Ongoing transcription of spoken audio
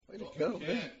go.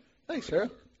 Thanks, Sarah.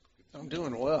 I'm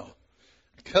doing well.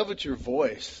 I covet your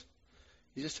voice.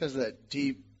 He just has that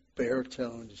deep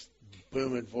baritone, just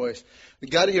booming voice. I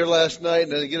got here last night,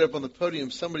 and I get up on the podium.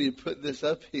 Somebody had put this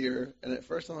up here, and at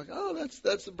first I'm like, "Oh,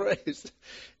 that's the Braves,"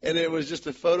 and it was just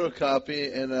a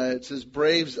photocopy, and it says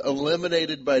Braves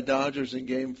eliminated by Dodgers in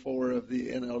Game 4 of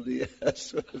the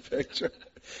NLDS with a picture,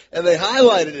 and they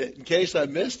highlighted it in case I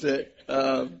missed it.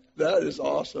 That is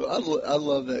awesome. I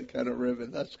love that kind of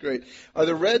ribbon. That's great. Are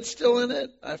the Reds still in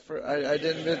it? I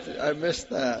didn't miss it. I missed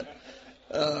that.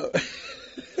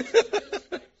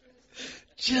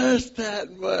 Just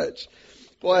that much.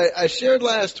 Well, I shared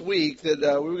last week that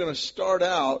we were going to start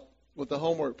out with the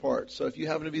homework part. So if you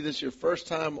happen to be this your first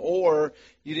time or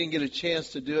you didn't get a chance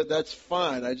to do it, that's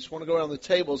fine. I just want to go around the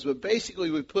tables. But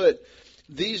basically we put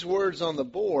these words on the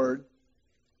board,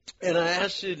 and I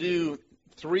asked you to do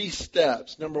 3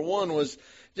 steps. Number 1 was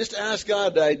just ask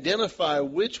God to identify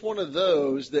which one of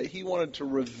those that he wanted to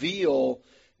reveal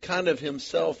kind of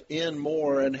himself in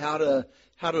more, and how to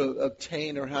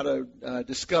obtain or how to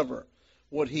discover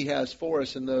what he has for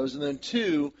us in those. And then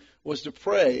 2 was to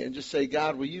pray and just say,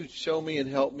 God, will you show me and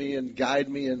help me and guide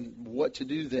me in what to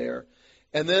do there?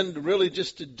 And then really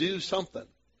just to do something,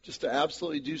 just to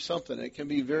absolutely do something. It can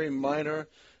be very minor,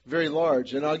 very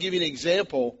large. And I'll give you an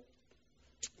example,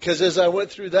 because as I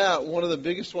went through that, one of the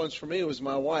biggest ones for me was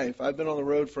my wife. I've been on the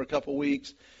road for a couple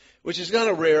weeks, which is kind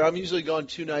of rare. I'm usually gone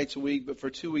 2 nights a week, but for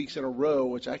 2 weeks in a row,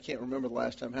 which I can't remember the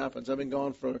last time happens. I've been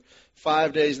gone for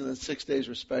 5 days and then 6 days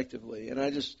respectively. And I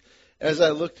just, as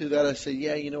I look through that, I say,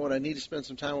 yeah, you know what, I need to spend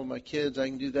some time with my kids. I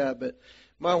can do that. But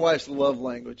my wife's love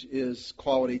language is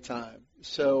quality time.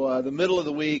 So the middle of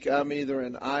the week, I'm either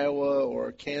in Iowa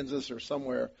or Kansas or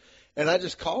somewhere, and I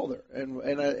just called her. And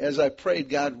as I prayed,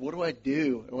 God, what do I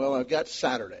do? Well, I've got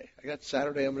Saturday. I'm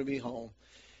going to be home.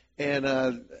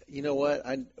 And you know what?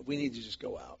 We need to just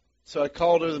go out. So I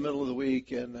called her in the middle of the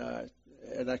week, and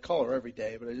I call her every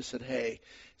day, but I just said, hey,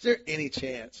 is there any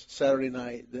chance Saturday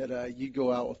night that you'd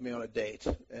go out with me on a date?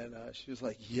 And she was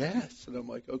like, yes. And I'm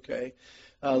like, okay,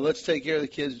 let's take care of the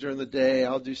kids during the day.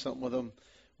 I'll do something with them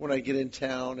when I get in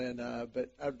town.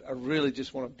 But I really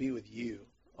just want to be with you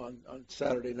on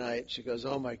Saturday night. She goes,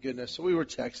 oh, my goodness. So we were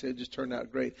texting. It just turned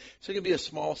out great. So it can be a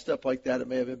small step like that. It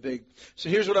may have been big. So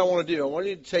here's what I want to do. I want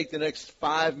you to take the next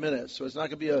 5 minutes. So it's not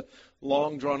going to be a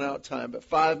long, drawn-out time, but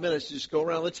 5 minutes to just go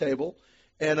around the table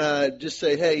and just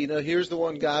say, hey, you know, here's the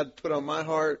one God put on my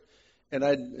heart. And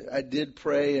I did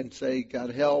pray and say, God,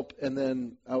 help. And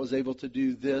then I was able to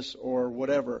do this or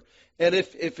whatever. And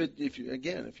if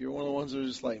you're one of the ones that are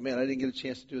just like, man, I didn't get a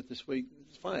chance to do it this week,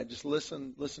 it's fine. Just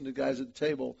listen to guys at the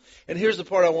table. And here's the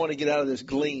part I want to get out of this: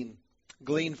 glean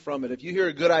from it. If you hear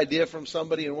a good idea from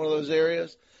somebody in one of those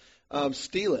areas,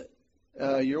 steal it.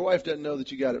 Your wife doesn't know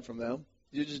that you got it from them.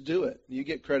 You just do it. You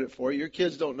get credit for it. Your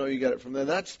kids don't know you got it from them.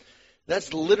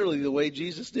 That's literally the way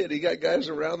Jesus did. He got guys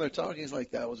around there talking. He's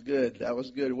like, that was good.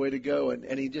 Way to go. And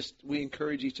we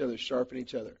encourage each other, sharpen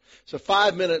each other. So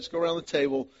 5 minutes, go around the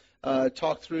table,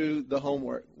 talk through the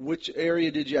homework. Which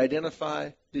area did you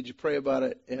identify? Did you pray about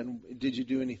it? And did you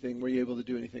do anything? Were you able to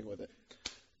do anything with it?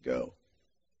 Go.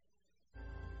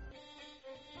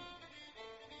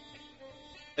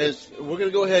 As we're going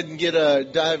to go ahead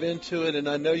and dive into it, and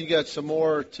I know you got some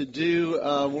more to do.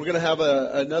 We're going to have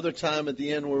another time at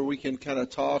the end where we can kind of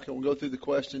talk, and we'll go through the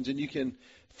questions, and you can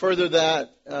further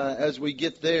that as we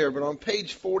get there. But on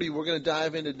page 40, we're going to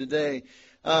dive into today.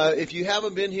 If you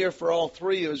haven't been here for all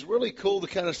 3, it was really cool to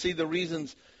kind of see the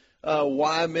reasons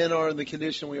why men are in the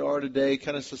condition we are today,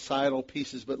 kind of societal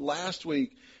pieces. But last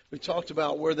week, we talked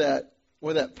about where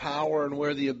that power and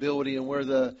where the ability and where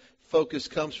the focus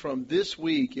comes from. This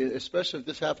week, especially if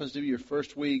this happens to be your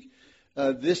first week,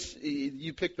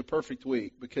 you pick the perfect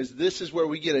week, because this is where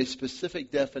we get a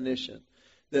specific definition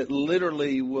that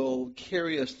literally will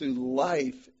carry us through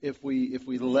life if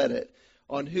we let it,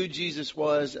 on who Jesus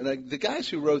was. And the guys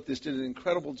who wrote this did an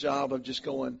incredible job of just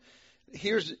going,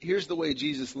 here's the way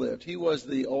Jesus lived. He was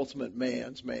the ultimate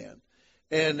man's man,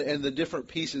 and the different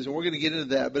pieces, and we're going to get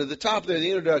into that. But at the top there,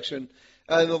 the introduction.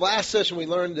 In the last session, we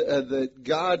learned that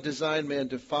God designed man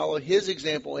to follow his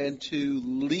example and to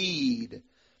lead,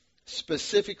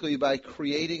 specifically by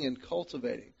creating and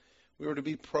cultivating. We were to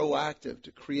be proactive,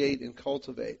 to create and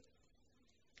cultivate.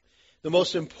 The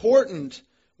most important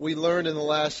we learned in the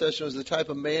last session was the type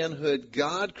of manhood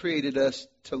God created us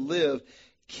to live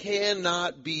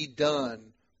cannot be done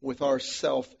with our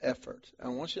self-effort. I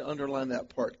want you to underline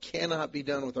that part. Cannot be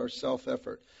done with our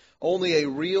self-effort. Only a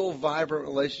real, vibrant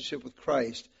relationship with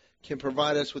Christ can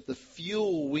provide us with the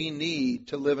fuel we need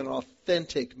to live an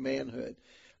authentic manhood.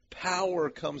 power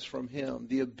comes from Him.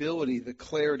 The ability, the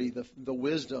clarity, the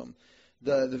wisdom,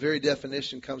 the very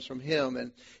definition comes from Him.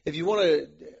 And if you want to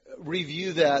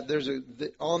review that, there's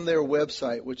on their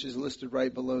website, which is listed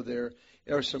right below there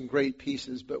are some great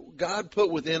pieces. But God put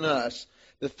within us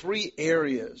the three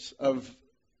areas of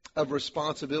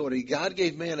responsibility. God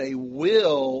gave man a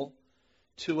will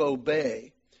to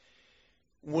obey.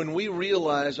 When we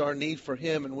realize our need for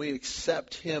Him and we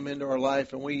accept Him into our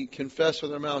life and we confess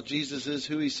with our mouth Jesus is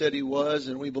who He said He was,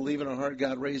 and we believe in our heart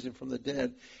God raised Him from the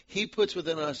dead, He puts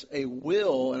within us a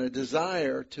will and a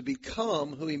desire to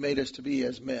become who He made us to be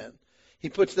as men. He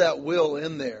puts that will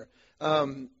in there.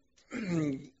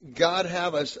 God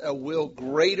have us a will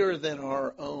greater than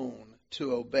our own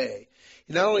to obey.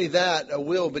 Not only that, a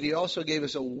will, but He also gave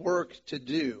us a work to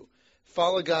do.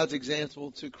 Follow God's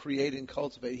example to create and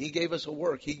cultivate. He gave us a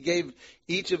work. He gave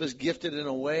each of us gifted in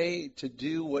a way to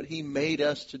do what He made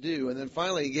us to do. And then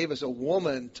finally, He gave us a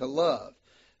woman to love,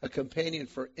 a companion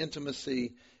for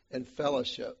intimacy and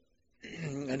fellowship.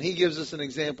 And He gives us an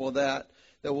example of that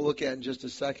we'll look at in just a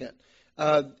second.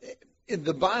 In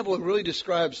the Bible, it really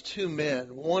describes two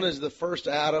men. One is the first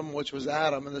Adam, which was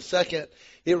Adam, and the second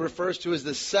it refers to as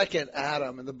the second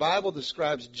Adam. And the Bible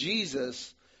describes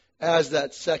Jesus as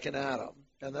that second Adam.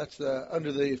 And that's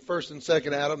under the first and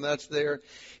second Adam, that's there.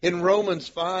 In Romans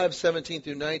 5:17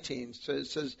 through 19, so it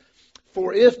says,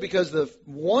 "For if because the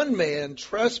one man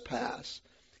trespass,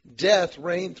 death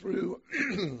reigned through,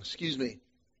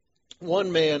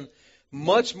 one man,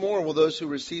 much more will those who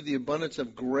receive the abundance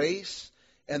of grace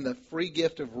and the free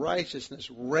gift of righteousness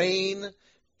reign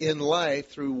in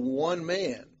life through one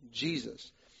man,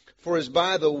 Jesus. For as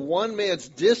by the one man's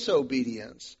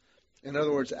disobedience, in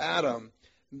other words, Adam,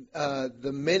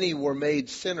 the many were made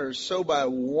sinners, so by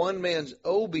one man's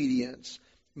obedience,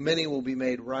 many will be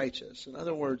made righteous." In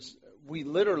other words,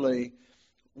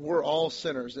 we're all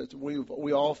sinners.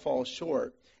 We all fall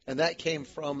short. And that came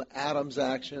from Adam's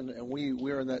action, and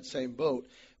we're in that same boat.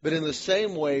 But in the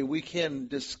same way, we can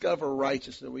discover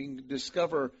righteousness. We can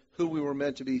discover who we were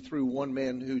meant to be through one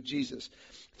man, who Jesus.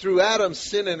 Through Adam,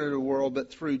 sin entered the world,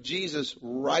 but through Jesus,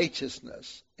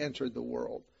 righteousness entered the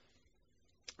world.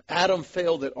 Adam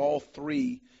failed at all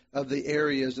three of the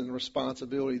areas and the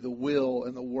responsibility, the will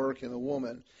and the work and the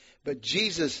woman. But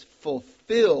Jesus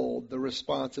fulfilled the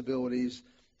responsibilities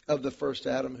of the first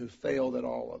Adam, who failed at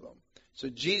all of them. So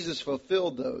Jesus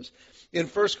fulfilled those. In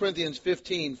 1 Corinthians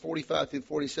 15:45 through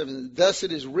 47, "Thus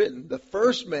it is written, the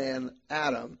first man,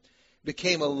 Adam,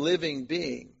 became a living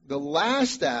being. The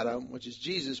last Adam, which is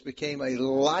Jesus, became a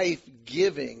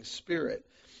life-giving spirit.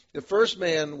 The first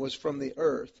man was from the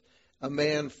earth, a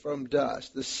man from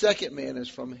dust. The second man is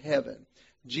from heaven,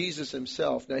 Jesus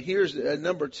Himself." Now here's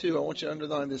number 2. I want you to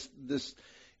underline this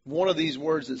one of these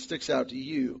words that sticks out to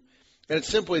you. And it's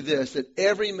simply this, that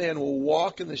every man will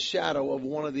walk in the shadow of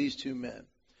one of these two men.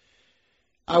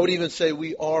 I would even say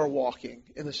we are walking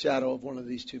in the shadow of one of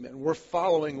these two men. We're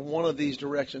following one of these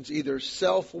directions, either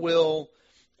self-will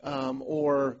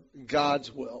or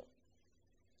God's will.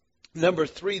 Number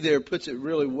 3 there puts it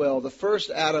really well. The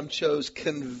first Adam chose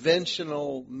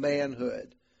conventional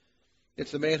manhood.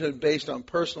 It's the manhood based on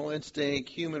personal instinct,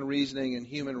 human reasoning, and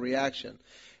human reaction.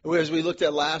 As we looked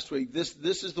at last week, this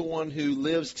is the one who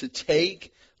lives to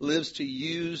take, lives to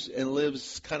use, and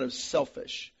lives kind of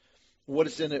selfish. What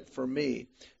is in it for me?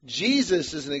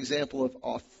 Jesus is an example of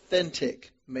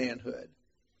authentic manhood.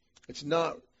 It's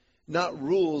not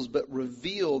rules, but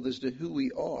revealed as to who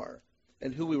we are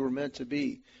and who we were meant to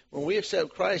be. When we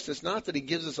accept Christ, it's not that He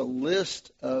gives us a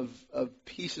list of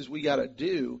pieces we got to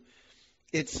do.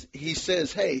 He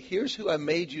says, hey, here's who I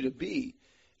made you to be.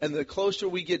 And the closer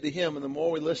we get to Him and the more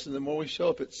we listen, the more we show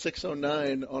up at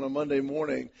 6:09 on a Monday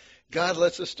morning, God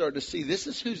lets us start to see this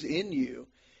is who's in you.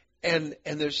 And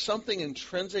there's something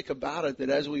intrinsic about it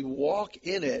that as we walk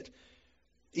in it,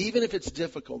 even if it's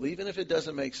difficult, even if it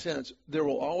doesn't make sense, there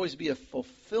will always be a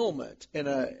fulfillment and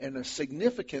a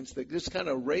significance that just kind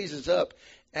of raises up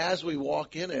as we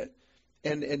walk in it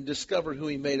and discover who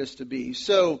He made us to be.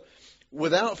 So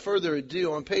without further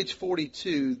ado, on page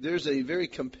 42, there's a very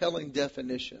compelling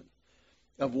definition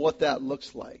of what that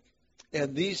looks like.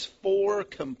 And these 4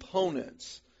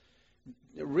 components,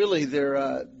 really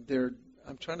they're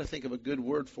I'm trying to think of a good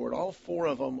word for it. All 4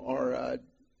 of them are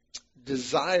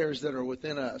desires that are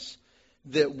within us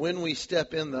that when we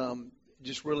step in them,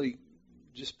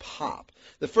 just pop.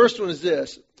 The first one is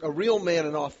this: a real man,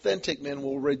 an authentic man,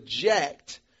 will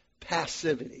reject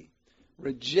passivity.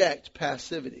 Reject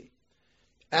passivity.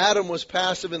 Adam was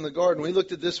passive in the garden. We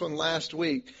looked at this one last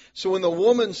week. So when the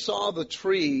woman saw the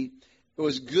tree, it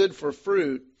was good for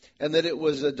fruit, and that it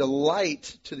was a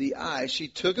delight to the eye. She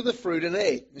took of the fruit and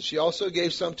ate. And she also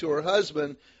gave some to her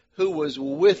husband who was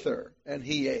with her, and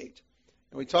he ate.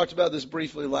 And we talked about this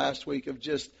briefly last week of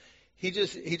he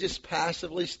just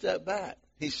passively stepped back.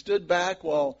 He stood back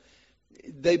while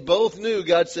they both knew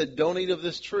God said, don't eat of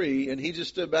this tree. And he just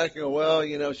stood back and go, well,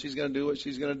 she's going to do what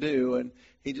she's going to do. And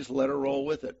he just let her roll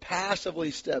with it.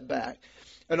 Passively stepped back.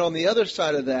 And on the other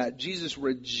side of that, Jesus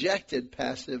rejected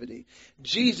passivity.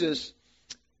 Jesus,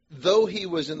 though he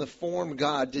was in the form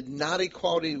God, did not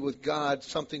equality with God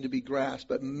something to be grasped,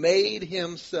 but made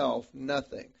himself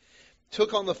nothing.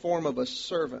 Took on the form of a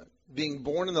servant, being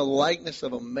born in the likeness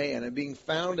of a man, and being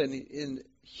found in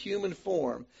human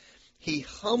form, he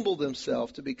humbled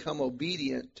himself to become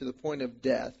obedient to the point of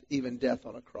death, even death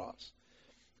on a cross.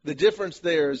 The difference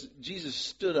there is Jesus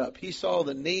stood up. He saw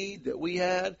the need that we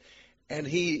had, and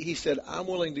he said, I'm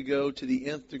willing to go to the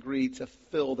nth degree to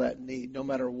fill that need, no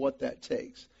matter what that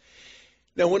takes.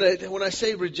 Now, when I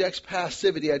say rejects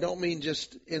passivity, I don't mean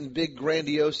just in big,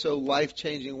 grandiose,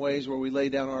 life-changing ways where we lay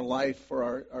down our life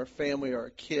for our family or our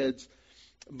kids,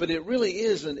 but it really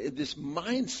is this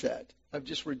mindset of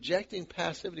just rejecting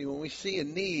passivity. When we see a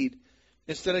need,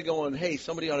 instead of going, hey,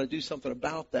 somebody ought to do something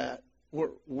about that,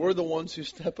 we're the ones who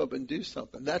step up and do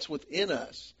something. That's within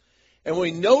us. And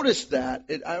when we notice that,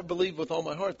 I believe with all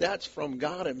my heart, that's from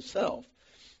God himself.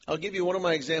 I'll give you one of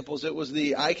my examples. It was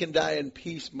the I can die in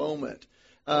peace moment.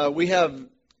 We have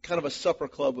kind of a supper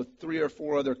club with 3 or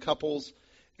 4 other couples,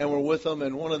 and we're with them.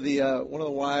 And one of the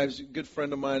wives, a good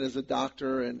friend of mine, is a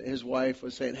doctor, and his wife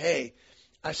was saying, hey,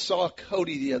 I saw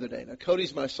Cody the other day. Now,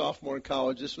 Cody's my sophomore in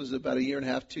college. This was about 1.5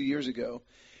 years, 2 years ago.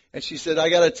 And she said, I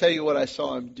got to tell you what I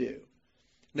saw him do.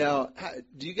 Now,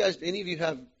 do you guys, any of you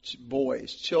have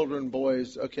children,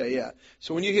 boys? Okay, yeah.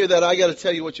 So when you hear that, I got to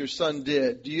tell you what your son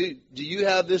did. Do you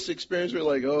have this experience where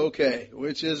you're like, oh, okay,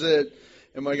 which is it?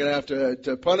 Am I going to have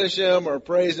to punish him or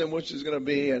praise him? Which is going to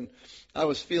be? And I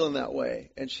was feeling that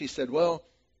way. And she said, well,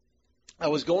 I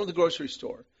was going to the grocery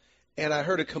store, and I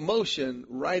heard a commotion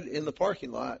right in the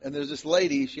parking lot. And there's this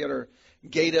lady, she had her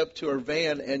gate up to her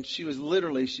van, and she was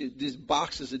literally, these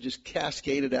boxes had just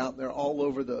cascaded out, and they're all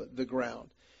over the ground.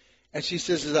 And she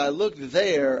says, as I looked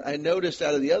there, I noticed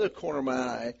out of the other corner of my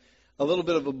eye a little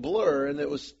bit of a blur, and it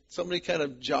was somebody kind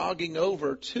of jogging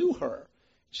over to her.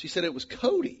 She said it was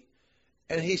Cody.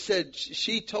 And he said,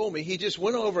 she told me, he just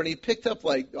went over and he picked up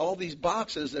like all these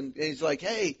boxes, and he's like,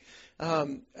 hey,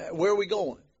 where are we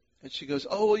going? And she goes,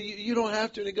 oh, well, you don't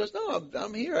have to. And he goes, no,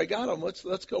 I'm here. I got them.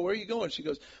 Let's go. Where are you going? She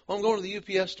goes, well, I'm going to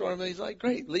the UPS store. And he's like,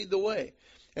 great, lead the way.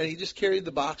 And he just carried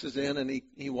the boxes in, and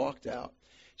he walked out.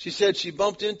 She said she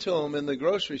bumped into him in the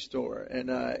grocery store,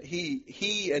 and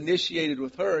he initiated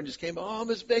with her and just came, oh,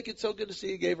 Miss Vick, it's so good to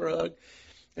see you, gave her a hug.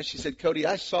 And she said, Cody,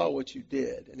 I saw what you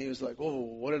did. And he was like, whoa,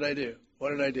 what did I do?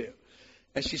 What did I do?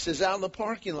 And she says, out in the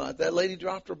parking lot, that lady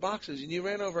dropped her boxes, and you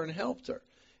ran over and helped her.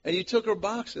 And you took her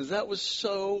boxes. That was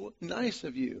so nice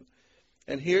of you.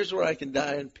 And here's where I can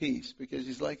die in peace, because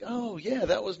he's like, oh, yeah,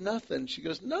 that was nothing. She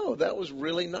goes, no, that was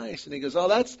really nice. And he goes, oh,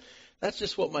 that's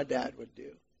just what my dad would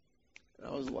do. And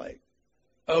I was like,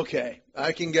 okay,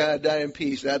 I can die in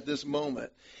peace at this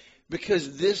moment.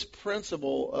 Because this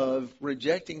principle of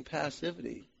rejecting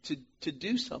passivity to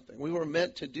do something, we were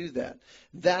meant to do that.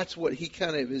 That's what he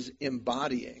kind of is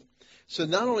embodying. So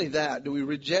not only that, do we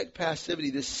reject passivity,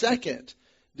 the second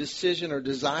decision or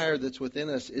desire that's within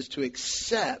us is to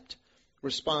accept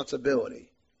responsibility.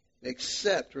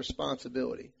 Accept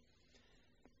responsibility.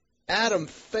 Adam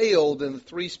failed in the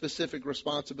 3 specific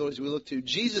responsibilities we look to.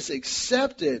 Jesus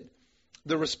accepted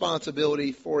the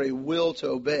responsibility for a will to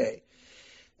obey.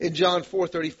 In John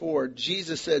 4:34,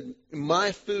 Jesus said,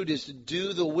 my food is to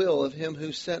do the will of him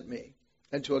who sent me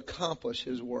and to accomplish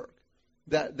his work.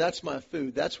 That's my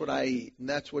food. That's what I eat. And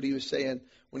that's what he was saying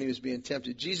when he was being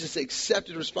tempted. Jesus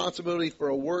accepted responsibility for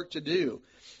a work to do.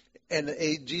 And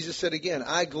Jesus said again,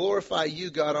 I glorify you,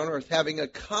 God, on earth, having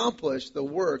accomplished the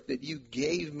work that you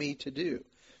gave me to do.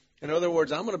 In other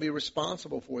words, I'm going to be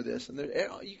responsible for this. And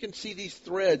you can see these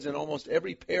threads in almost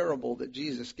every parable that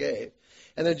Jesus gave.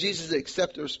 And then Jesus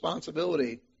accepted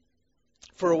responsibility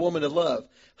for a woman to love.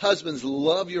 Husbands,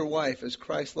 love your wife as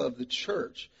Christ loved the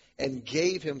church and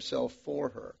gave himself for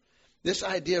her. This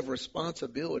idea of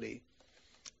responsibility,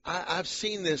 I've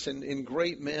seen this in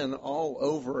great men all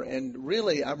over. And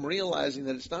really, I'm realizing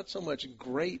that it's not so much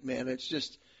great men, it's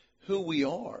just who we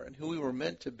are and who we were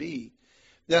meant to be.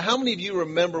 Now, how many of you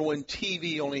remember when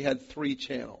TV only had 3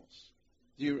 channels?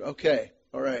 Okay,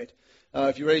 all right.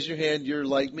 If you raise your hand, you're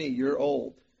like me. You're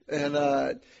old.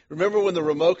 And remember when the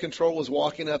remote control was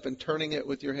walking up and turning it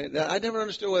with your hand? Now, I never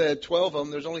understood why they had 12 of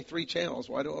them. There's only 3 channels.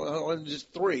 Why don't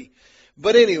just 3?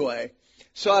 But anyway,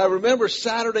 so I remember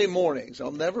Saturday mornings.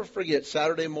 I'll never forget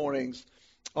Saturday mornings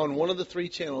on one of the 3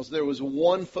 channels. There was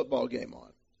one football game on.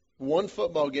 One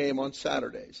football game on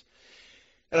Saturdays.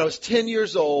 And I was 10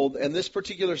 years old, and this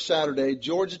particular Saturday,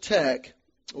 Georgia Tech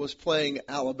was playing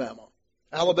Alabama.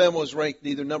 Alabama was ranked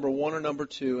either number 1 or number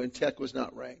 2, and Tech was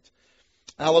not ranked.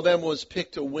 Alabama was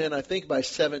picked to win, I think, by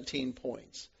 17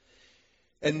 points.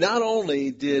 And not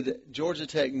only did Georgia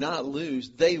Tech not lose,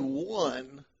 they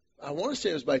won. I want to say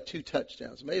it was by 2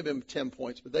 touchdowns. It may have been 10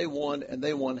 points, but they won, and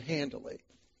they won handily.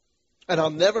 And I'll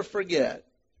never forget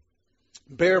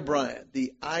Bear Bryant,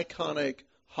 the iconic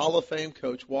Hall of Fame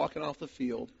coach, walking off the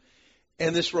field.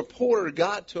 And this reporter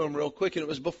got to him real quick, and it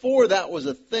was before that was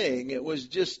a thing. It was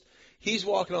just... He's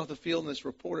walking off the field, and this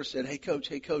reporter said, hey, coach,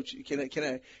 can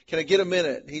I get a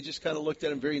minute? And he just kind of looked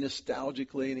at him very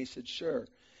nostalgically, and he said, sure.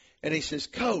 And he says,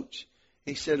 Coach,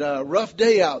 he said, rough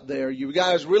day out there. You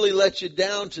guys really let you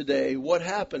down today. What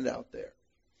happened out there?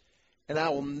 And I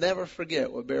will never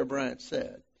forget what Bear Bryant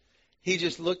said. He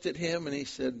just looked at him, and he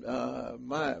said,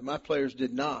 my players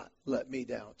did not let me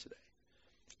down today.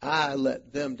 I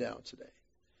let them down today.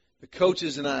 The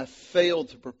coaches and I failed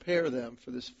to prepare them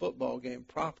for this football game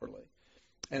properly,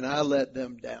 and I let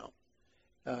them down.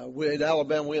 At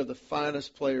Alabama, we have the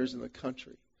finest players in the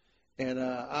country, and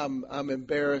I'm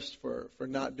embarrassed for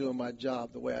not doing my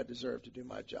job the way I deserve to do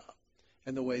my job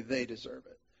and the way they deserve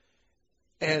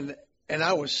it. And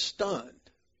I was stunned,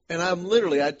 and I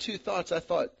had 2 thoughts. I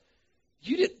thought,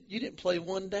 you didn't play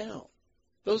one down.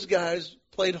 Those guys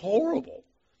played horrible.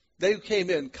 They came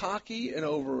in cocky and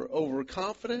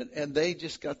overconfident, and they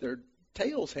just got their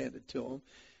tails handed to them.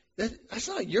 That's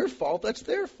not your fault. That's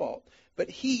their fault. But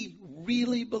he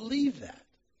really believed that.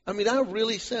 I mean, I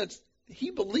really sensed he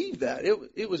believed that.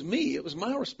 It was me. It was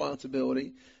my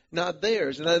responsibility, not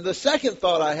theirs. And the second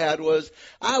thought I had was,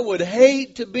 I would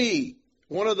hate to be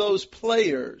one of those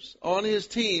players on his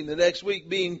team the next week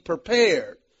being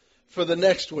prepared for the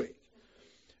next week,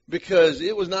 because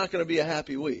it was not going to be a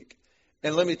happy week.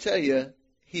 And let me tell you,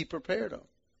 he prepared them.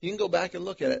 You can go back and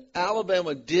look at it.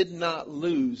 Alabama did not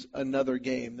lose another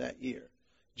game that year.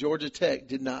 Georgia Tech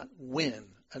did not win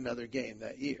another game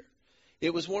that year.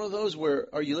 It was one of those where,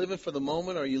 are you living for the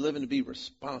moment, or are you living to be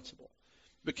responsible?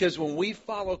 Because when we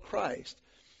follow Christ,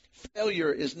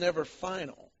 failure is never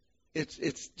final.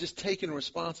 It's just taking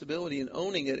responsibility and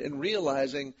owning it and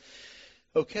realizing,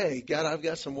 okay, God, I've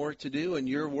got some work to do, and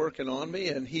you're working on me,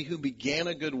 and he who began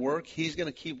a good work, he's going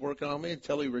to keep working on me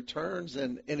until he returns,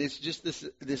 and it's just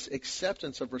this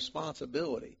acceptance of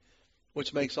responsibility,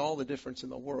 which makes all the difference in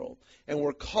the world. And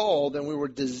we're called, and we were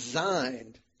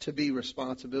designed to be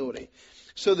responsibility.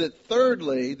 So that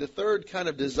thirdly, the third kind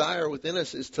of desire within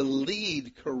us is to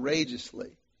lead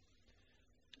courageously.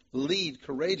 Lead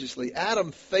courageously.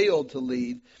 Adam failed to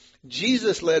lead.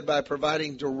 Jesus led by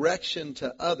providing direction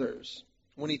to others.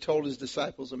 When he told his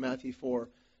disciples in Matthew 4,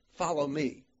 follow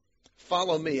me.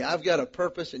 Follow me. I've got a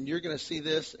purpose, and you're going to see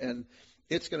this, and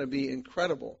it's going to be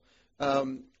incredible.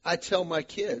 I tell my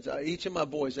kids, each of my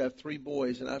boys, I have 3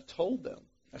 boys, and I've told them,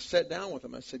 I sat down with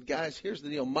them, I said, guys, here's the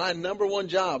deal. My number one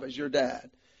job as your dad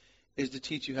is to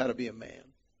teach you how to be a man,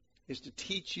 is to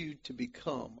teach you to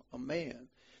become a man.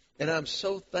 And I'm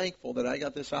so thankful that I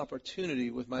got this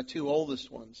opportunity with my 2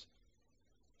 oldest ones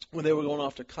when they were going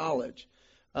off to college.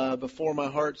 Before my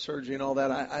heart surgery and all that,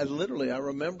 I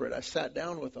remember it. I sat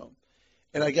down with them,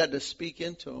 and I got to speak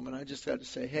into them, and I just got to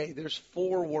say, hey, there's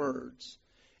 4 words.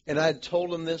 And I had told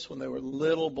them this when they were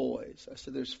little boys. I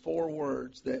said, there's 4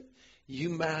 words that you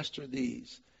master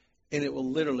these, and it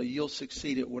will you'll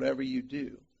succeed at whatever you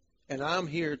do. And I'm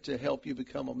here to help you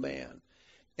become a man.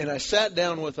 And I sat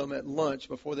down with them at lunch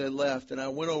before they left, and I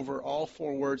went over all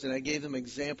 4 words, and I gave them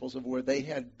examples of where they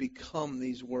had become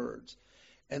these words.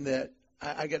 And that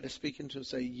I got to speak into and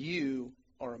say, you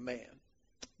are a man.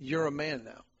 You're a man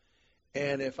now.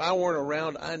 And if I weren't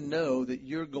around, I know that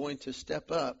you're going to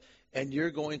step up and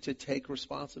you're going to take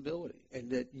responsibility, and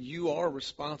that you are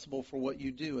responsible for what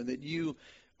you do, and that you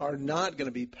are not going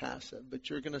to be passive, but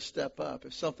you're going to step up.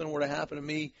 If something were to happen to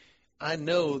me, I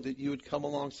know that you would come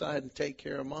alongside and take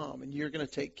care of Mom, and you're going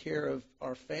to take care of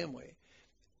our family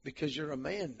because you're a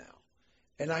man now.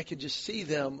 And I could just see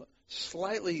them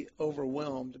slightly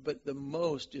overwhelmed, but the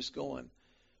most just going,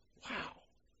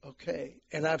 wow, okay.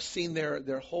 And I've seen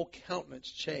their whole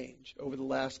countenance change over the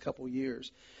last couple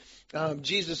years.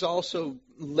 Jesus also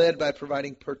led by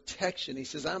providing protection. He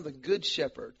says, I'm the good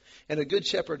shepherd, and a good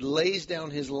shepherd lays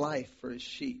down his life for his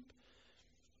sheep.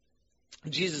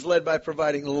 Jesus led by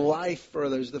providing life for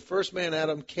others. The first man,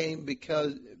 Adam,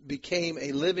 became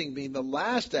a living being. The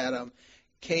last Adam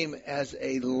came as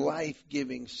a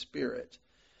life-giving spirit.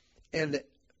 And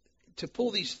to pull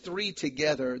these three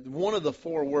together, one of the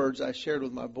four words I shared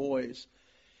with my boys,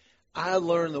 I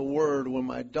learned the word when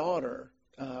my daughter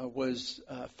was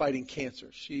fighting cancer.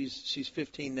 She's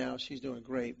 15 now. She's doing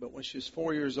great. But when she was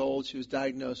 4 years old, she was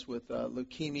diagnosed with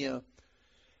leukemia.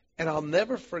 And I'll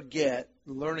never forget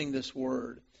learning this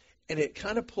word. And it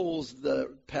kind of pulls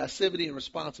the passivity and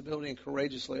responsibility and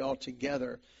courageously all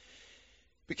together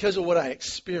because of what I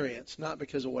experienced, not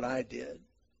because of what I did.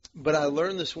 But I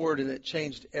learned this word, and it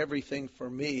changed everything for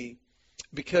me.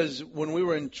 Because when we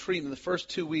were in treatment, the first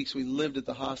 2 weeks we lived at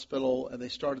the hospital, and they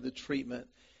started the treatment.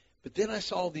 But then I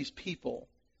saw these people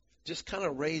just kind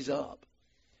of raise up.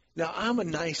 Now, I'm a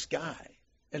nice guy.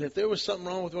 And if there was something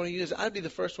wrong with one of you guys, I'd be the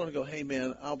first one to go, hey,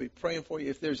 man, I'll be praying for you.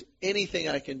 If there's anything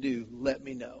I can do, let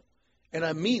me know. And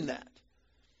I mean that.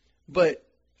 But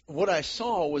what I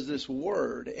saw was this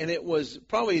word, and it was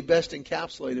probably best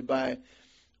encapsulated by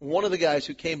one of the guys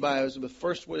who came by. It was the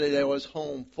first day I was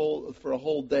home full for a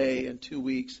whole day and 2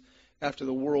 weeks after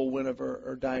the whirlwind of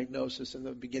her diagnosis and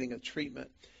the beginning of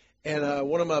treatment. And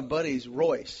one of my buddies,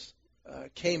 Royce,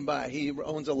 came by. He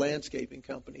owns a landscaping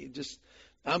company.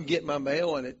 I'm getting my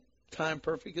mail, and it timed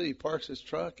perfectly. He parks his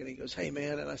truck, and he goes, hey,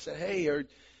 man. And I said, hey,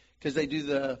 because they do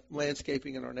the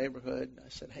landscaping in our neighborhood. And I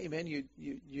said, hey, man,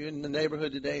 you in the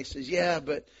neighborhood today? He says, yeah,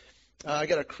 but I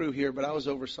got a crew here, but I was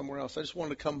over somewhere else. I just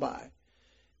wanted to come by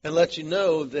and let you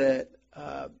know that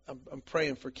I'm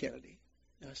praying for Kennedy.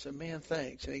 And I said, man,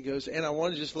 thanks. And he goes, and I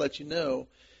want to just let you know,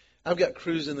 I've got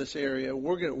crews in this area.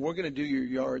 We're gonna do your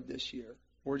yard this year.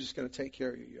 We're just going to take care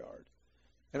of your yard.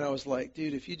 And I was like,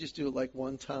 dude, if you just do it like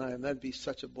one time, that'd be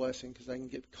such a blessing because I can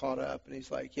get caught up. And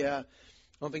he's like, yeah, I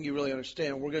don't think you really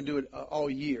understand. We're going to do it all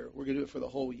year. We're going to do it for the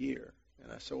whole year.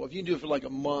 And I said, well, if you can do it for like a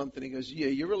month. And he goes, yeah,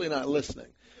 you're really not listening.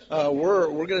 We're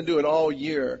going to do it all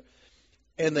year.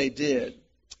 And they did.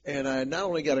 And I not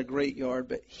only got a great yard,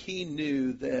 but he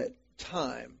knew that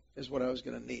time is what I was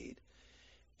going to need.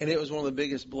 And it was one of the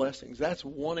biggest blessings. That's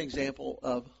one example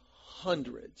of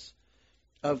hundreds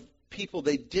of people.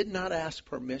 They did not ask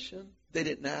permission. They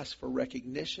didn't ask for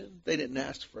recognition. They didn't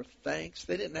ask for thanks.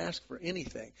 They didn't ask for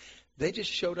anything. They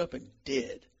just showed up and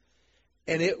did.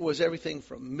 And it was everything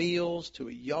from meals to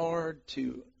a yard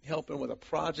to helping with a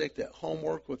project at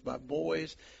homework with my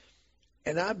boys.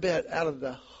 And I bet out of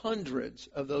the hundreds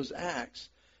of those acts,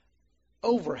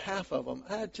 over half of them,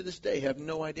 I to this day have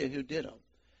no idea who did them.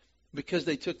 Because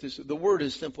they took this, the word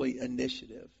is simply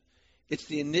initiative. It's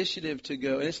the initiative to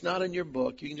go, and it's not in your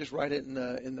book. You can just write it in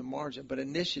the margin, but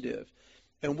initiative.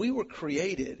 And we were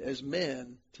created as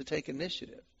men to take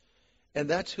initiative. And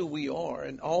that's who we are.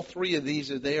 And all three of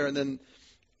these are there. And then,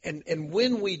 and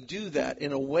when we do that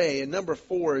in a way, and number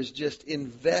 4 is just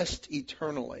invest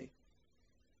eternally.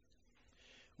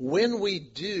 When we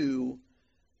do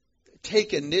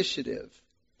take initiative,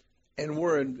 and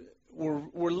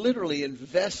we're literally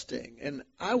investing, and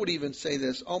I would even say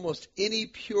this, almost any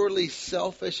purely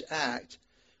selfish act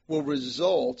will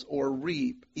result or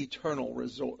reap eternal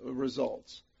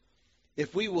results.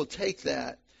 If we will take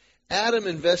that, Adam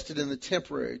invested in the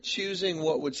temporary, choosing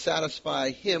what would satisfy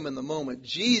him in the moment.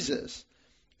 Jesus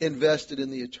invested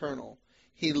in the eternal.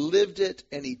 He lived it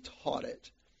and he taught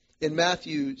it. In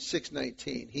Matthew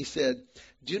 6:19, he said,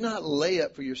 do not lay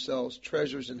up for yourselves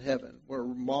treasures in heaven, where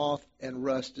moth and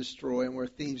rust destroy and where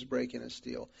thieves break in and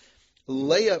steal.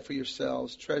 Lay up for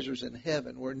yourselves treasures in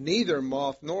heaven, where neither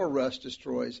moth nor rust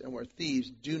destroys and where thieves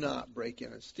do not break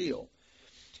in and steal.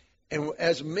 And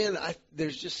as men,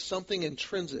 there's just something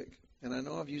intrinsic, and I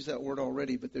know I've used that word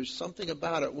already, but there's something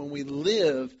about it when we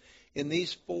live in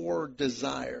these 4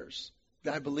 desires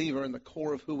that I believe are in the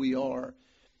core of who we are.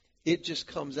 It just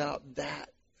comes out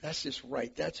that's just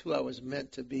right. That's who I was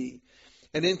meant to be.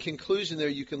 And in conclusion there,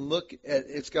 you can look at,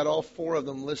 it's got all 4 of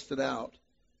them listed out.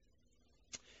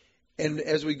 And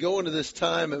as we go into this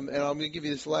time, and I'm going to give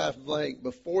you this last blank,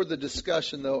 before the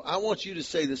discussion though, I want you to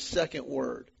say the second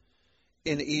word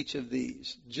in each of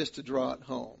these, just to draw it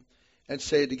home, and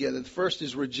say it together. The first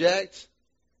is reject.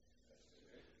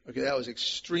 Okay, that was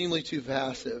extremely too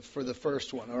passive for the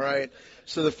first one, all right?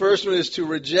 So the first one is to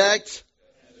reject,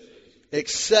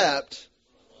 accept,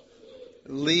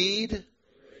 lead,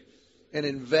 and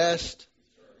invest.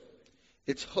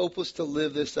 It's hopeless to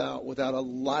live this out without a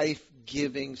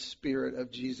life-giving spirit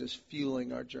of Jesus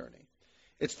fueling our journey.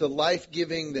 It's the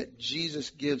life-giving that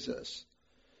Jesus gives us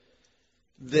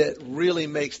that really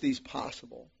makes these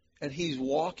possible. And he's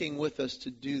walking with us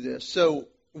to do this. So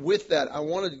with that, I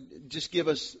want to just give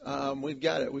us, we've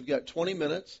got 20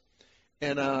 minutes.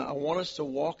 And I want us to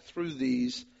walk through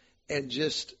these and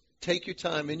just take your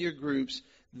time in your groups,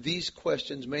 these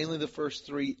questions, mainly the first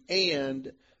three,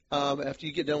 and after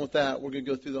you get done with that, we're going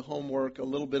to go through the homework, a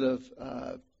little bit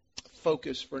of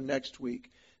focus for next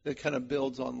week that kind of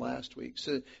builds on last week.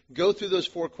 So go through those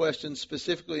 4 questions,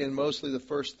 specifically and mostly the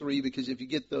first 3, because if you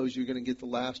get those, you're going to get the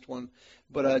last one.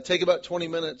 But take about 20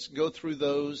 minutes, go through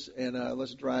those, and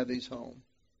let's drive these home.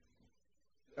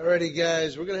 Alrighty,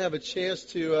 guys, we're going to have a chance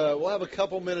to, we'll have a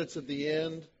couple minutes at the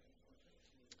end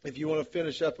if you want to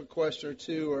finish up a question or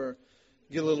two or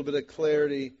get a little bit of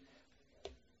clarity.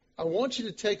 I want you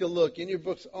to take a look in your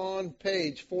books on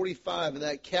page 45 in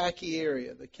that khaki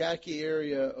area, the khaki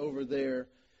area over there.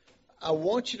 I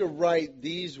want you to write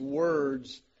these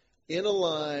words in a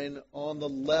line on the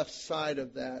left side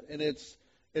of that. And it's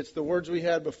the words we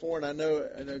had before, and I know,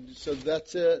 so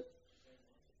that's it.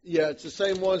 Yeah, it's the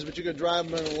same ones, but you're going to drive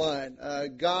them in a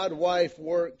line. God, wife,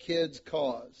 work, kids,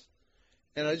 cause.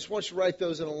 And I just want you to write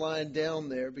those in a line down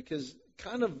there, because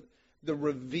kind of the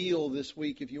reveal this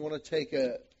week, if you want to take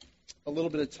a little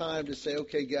bit of time to say,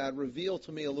 okay, God, reveal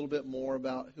to me a little bit more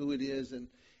about who it is. And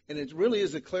it really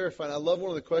is a clarifying. I love one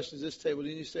of the questions at this table.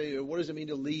 Didn't you say, what does it mean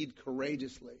to lead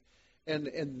courageously?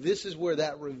 And this is where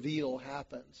that reveal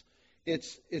happens.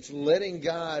 It's letting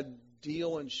God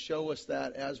deal and show us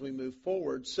that as we move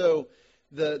forward. So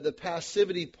the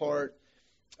passivity part,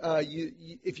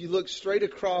 if you look straight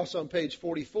across on page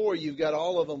 44, you've got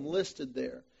all of them listed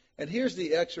there. And here's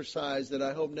the exercise that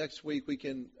I hope next week we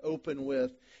can open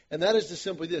with. And that is just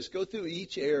simply this. Go through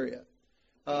each area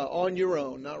on your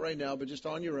own, not right now, but just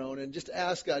on your own, and just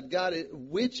ask God,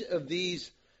 which of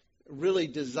these really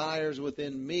desires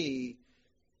within me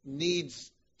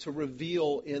needs to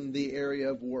reveal in the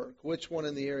area of work? Which one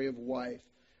in the area of wife?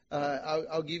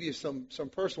 I'll give you some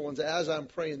personal ones. As I'm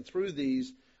praying through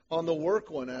these, on the work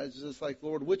one, I was just like,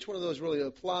 Lord, which one of those really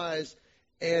applies?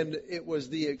 And it was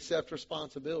the accept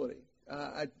responsibility.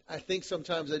 I think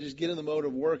sometimes I just get in the mode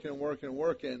of working and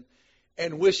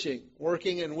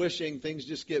wishing things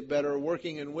just get better,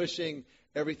 working and wishing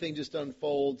everything just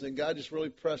unfolds. And God just really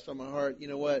pressed on my heart, you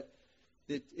know what?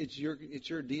 It's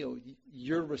your deal.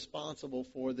 You're responsible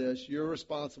for this. You're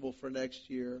responsible for next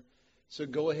year. So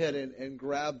go ahead and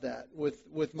grab that.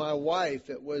 With my wife,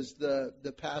 it was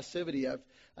the passivity.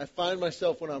 I find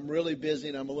myself when I'm really busy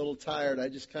and I'm a little tired, I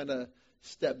just kind of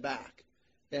step back.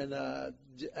 And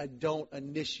I don't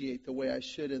initiate the way I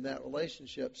should in that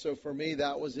relationship. So for me,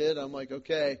 that was it. I'm like,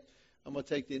 okay, I'm going to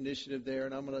take the initiative there,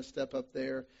 and I'm going to step up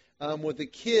there. With the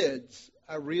kids,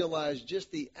 I realized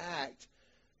just the act,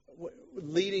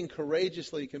 leading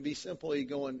courageously can be simply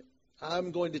going,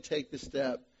 I'm going to take the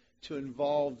step to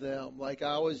involve them. Like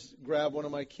I always grab one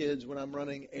of my kids when I'm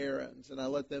running errands, and I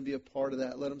let them be a part of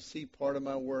that. Let them see part of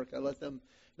my work. I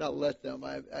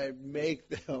make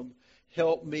them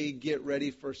help me get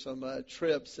ready for some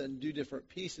trips and do different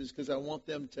pieces because I want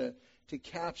them to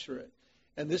capture it.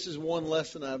 And this is one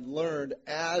lesson I've learned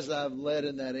as I've led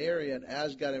in that area and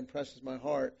as God impresses my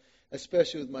heart,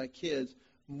 especially with my kids.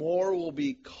 More will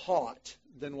be caught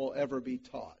than will ever be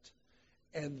taught.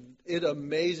 And it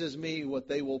amazes me what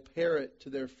they will parrot to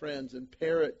their friends and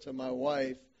parrot to my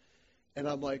wife. And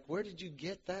I'm like, where did you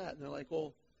get that? And they're like,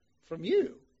 well, from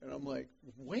you. And I'm like,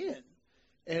 when?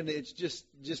 And it's just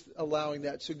allowing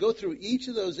that. So go through each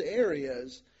of those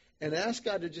areas and ask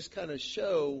God to just kind of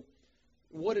show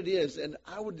what it is. And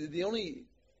the only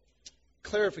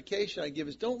clarification I give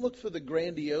is don't look for the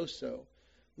grandioso.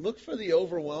 Look for the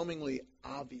overwhelmingly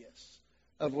obvious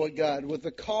of what God, with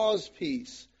the cause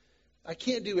piece, I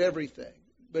can't do everything.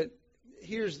 But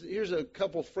here's a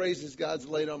couple phrases God's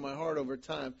laid on my heart over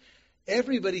time.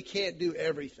 Everybody can't do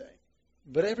everything,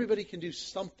 but everybody can do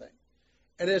something.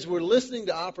 And as we're listening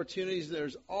to opportunities,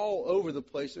 there's all over the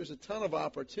place. There's a ton of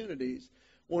opportunities.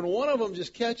 When one of them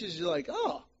just catches you like,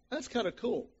 oh, that's kind of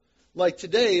cool. Like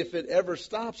today, if it ever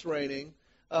stops raining,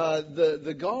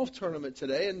 the golf tournament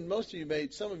today, and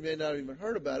some of you may not have even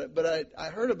heard about it, but I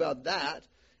heard about that,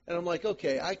 and I'm like,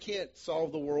 okay, I can't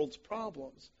solve the world's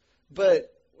problems.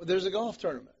 But there's a golf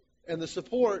tournament, and the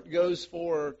support goes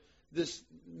for this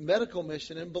medical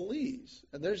mission in Belize.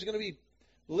 And there's going to be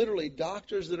literally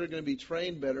doctors that are going to be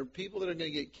trained better, people that are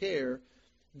going to get care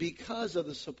because of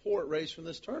the support raised from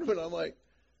this tournament. I'm like,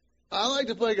 I like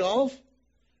to play golf.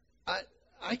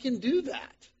 I can do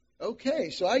that.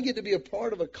 Okay, so I get to be a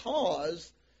part of a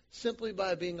cause simply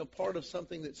by being a part of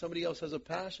something that somebody else has a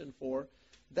passion for.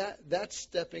 That's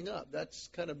stepping up. That's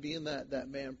kind of being that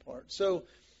man part. So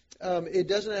it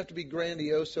doesn't have to be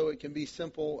grandiose, so it can be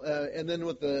simple. And then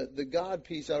with the God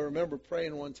piece, I remember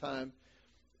praying one time.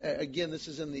 Again, this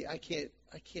is in the I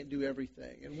can't do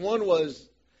everything. And one was,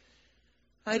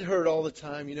 I'd heard all the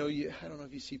time, I don't know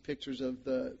if you see pictures of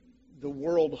the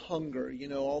world hunger,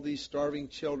 all these starving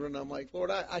children. I'm like, Lord,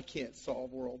 I can't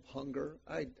solve world hunger.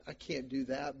 I can't do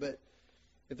that. But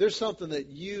if there's something that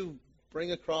you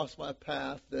bring across my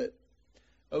path that,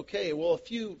 okay, well, a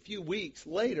few weeks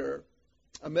later,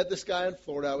 I met this guy in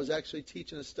Florida. I was actually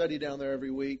teaching a study down there every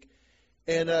week.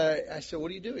 And I said, what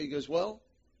do you do? He goes, well,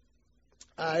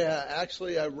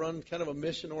 I run kind of a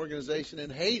mission organization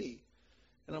in Haiti.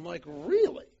 And I'm like,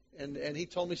 really? And he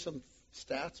told me some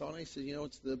stats on it. He said,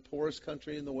 it's the poorest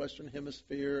country in the Western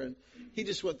Hemisphere. And he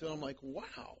just went through. I'm like,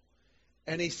 wow.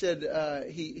 And he said,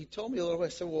 he told me a little bit. I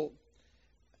said, well,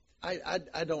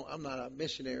 I'm not a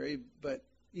missionary, but,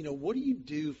 what do you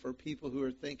do for people who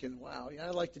are thinking, wow,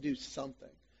 I'd like to do something?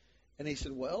 And he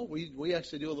said, well, we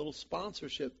actually do a little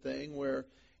sponsorship thing where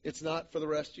it's not for the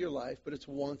rest of your life, but it's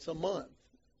once a month.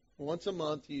 Once a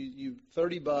month, you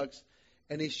 $30.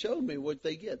 And he showed me what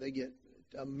they get. They get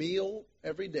a meal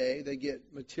every day. They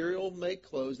get material to make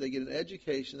clothes. They get an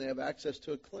education. They have access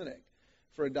to a clinic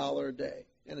for $1 a day.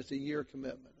 And it's a year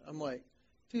commitment. I'm like,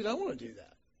 dude, I want to do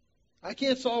that. I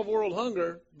can't solve world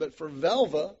hunger, but for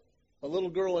Velva, a little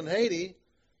girl in Haiti,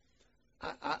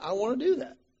 I want to do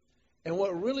that. And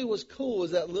what really was cool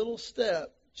was that little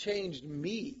step changed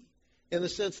me in the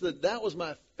sense that was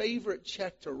my favorite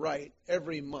check to write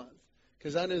every month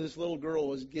because I knew this little girl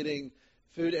was getting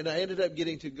food, and I ended up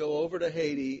getting to go over to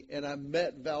Haiti, and I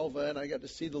met Valva, and I got to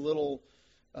see the little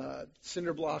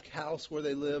cinder block house where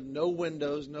they live, no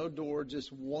windows, no door,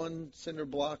 just one cinder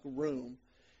block room.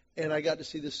 And I got to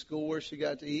see the school where she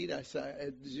got to eat. I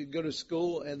said, she go to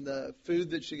school, and the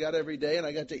food that she got every day, and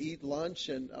I got to eat lunch,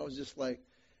 and I was just like,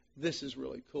 this is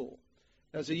really cool.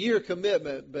 Now, it's a year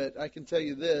commitment, but I can tell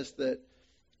you this, that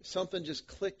something just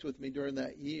clicked with me during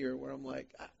that year where I'm like,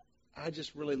 I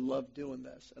just really love doing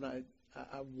this, and I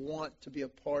want to be a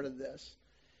part of this.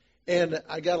 And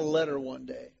I got a letter one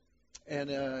day, and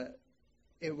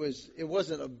it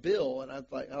wasn't a bill, and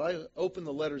I open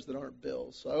the letters that aren't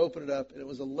bills. So I opened it up, and it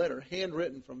was a letter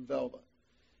handwritten from Velva.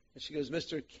 And she goes,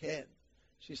 Mr. Kenn,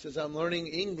 she says, I'm learning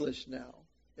English now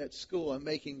at school. I'm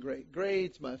making great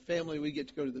grades. My family, we get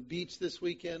to go to the beach this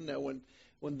weekend. Now,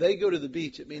 when they go to the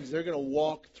beach, it means they're going to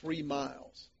walk 3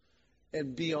 miles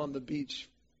and be on the beach.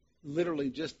 Literally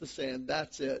just the sand.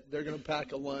 That's it. They're going to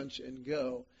pack a lunch and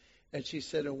go. And she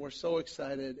said, and we're so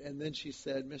excited. And then she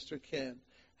said, Mr. Kenn,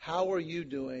 how are you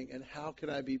doing, and how can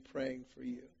I be praying for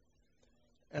you?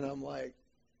 And I'm like,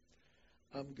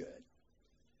 I'm good.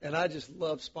 And I just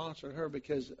love sponsoring her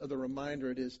because of the reminder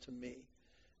it is to me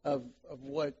of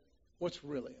what's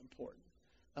really important.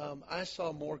 I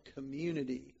saw more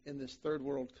community in this third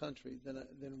world country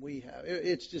than we have.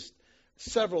 It's just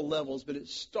several levels, but it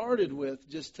started with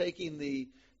just taking the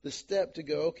step to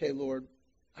go, okay, Lord,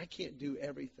 I can't do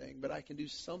everything, but I can do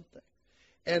something.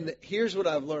 And here's what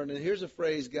I've learned, and here's a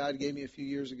phrase God gave me a few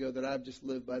years ago that I've just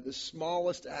lived by. The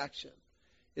smallest action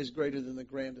is greater than the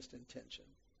grandest intention.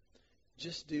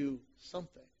 Just do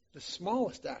something. The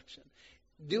smallest action.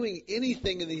 Doing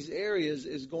anything in these areas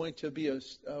is going to be a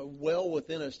well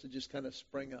within us to just kind of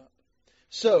spring up.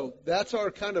 So that's our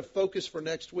kind of focus for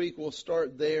next week. We'll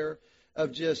start there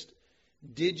of just,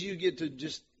 did you get to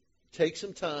just take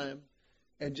some time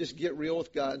and just get real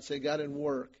with God and say, God, in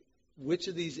work, which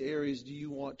of these areas do you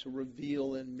want to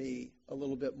reveal in me a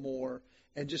little bit more?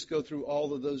 And just go through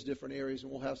all of those different areas,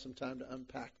 and we'll have some time to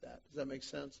unpack that. Does that make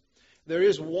sense? There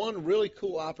is one really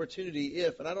cool opportunity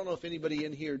and I don't know if anybody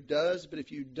in here does, but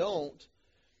if you don't,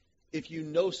 if you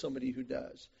know somebody who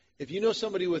does, if you know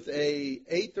somebody with a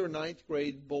 8th or 9th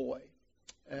grade boy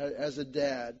as a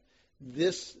dad,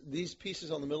 these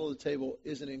pieces on the middle of the table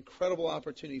is an incredible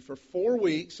opportunity. For 4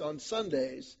 weeks on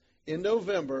Sundays in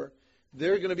November,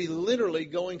 they're going to be literally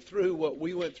going through what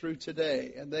we went through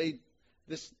today. And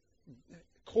this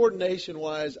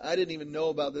coordination-wise, I didn't even know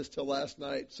about this till last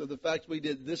night. So the fact we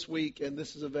did this week and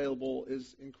this is available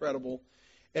is incredible.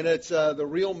 And it's the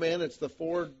real men. It's the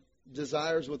 4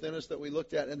 desires within us that we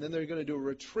looked at. And then they're going to do a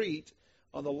retreat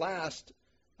on the last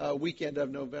weekend of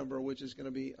November, which is going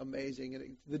to be amazing.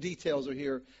 And the details are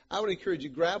here. I would encourage you,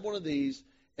 grab one of these.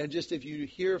 And just if you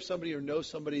hear of somebody or know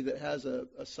somebody that has a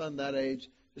son that age,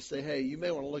 just say, hey, you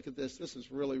may want to look at this. This is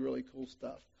really, really cool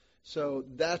stuff. So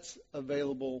that's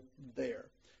available there.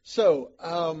 So,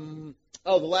 the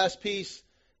last piece,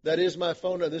 that is my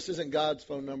phone number. This isn't God's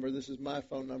phone number. This is my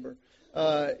phone number.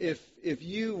 If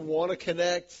you want to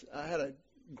connect, I had a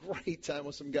great time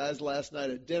with some guys last night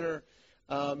at dinner.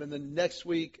 And then next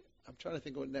week, I'm trying to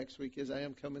think what next week is. I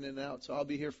am coming in and out, so I'll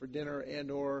be here for dinner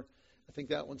or I think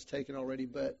that one's taken already.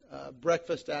 But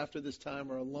breakfast after this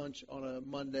time or a lunch on a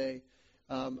Monday.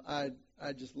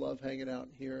 I just love hanging out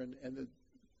here, and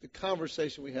the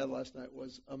conversation we had last night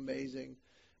was amazing.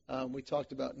 We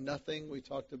talked about nothing. We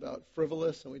talked about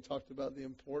frivolous, and we talked about the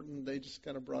important. They just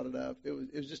kind of brought it up.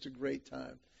 It was just a great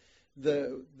time.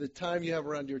 The time you have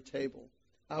around your table,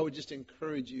 I would just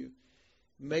encourage you,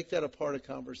 make that a part of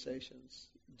conversations.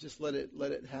 Just let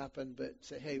it happen, but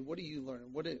say, hey, what do you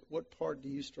learn? What part do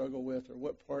you struggle with, or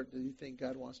what part do you think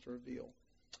God wants to reveal?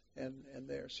 And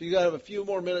there. So you got to have a few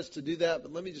more minutes to do that,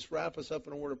 but let me just wrap us up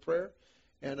in a word of prayer,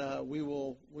 and we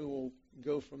will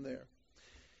go from there.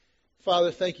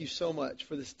 Father, thank you so much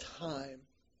for this time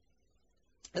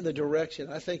and the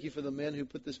direction. I thank you for the men who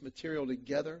put this material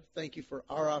together. Thank you for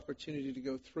our opportunity to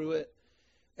go through it.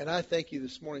 And I thank you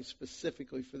this morning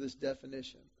specifically for this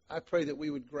definition. I pray that we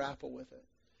would grapple with it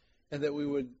and that we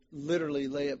would literally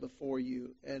lay it before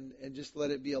you and just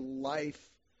let it be a life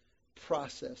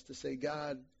process to say,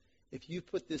 God, if you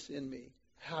put this in me,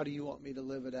 how do you want me to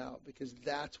live it out? Because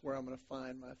that's where I'm going to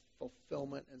find my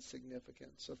fulfillment and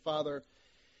significance. So, Father,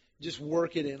 just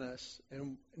work it in us,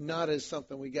 and not as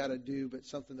something we got to do, but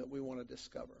something that we want to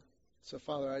discover. So,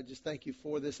 Father, I just thank you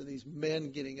for this and these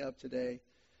men getting up today.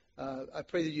 I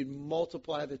pray that you'd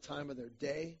multiply the time of their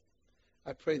day.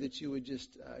 I pray that you would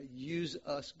just use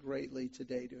us greatly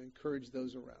today to encourage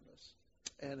those around us.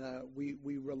 And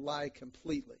we rely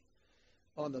completely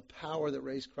on the power that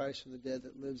raised Christ from the dead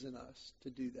that lives in us to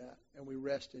do that. And we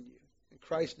rest in you. In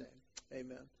Christ's name,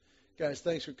 amen. Guys,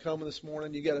 thanks for coming this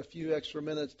morning. You got a few extra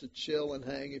minutes to chill and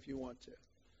hang if you want to.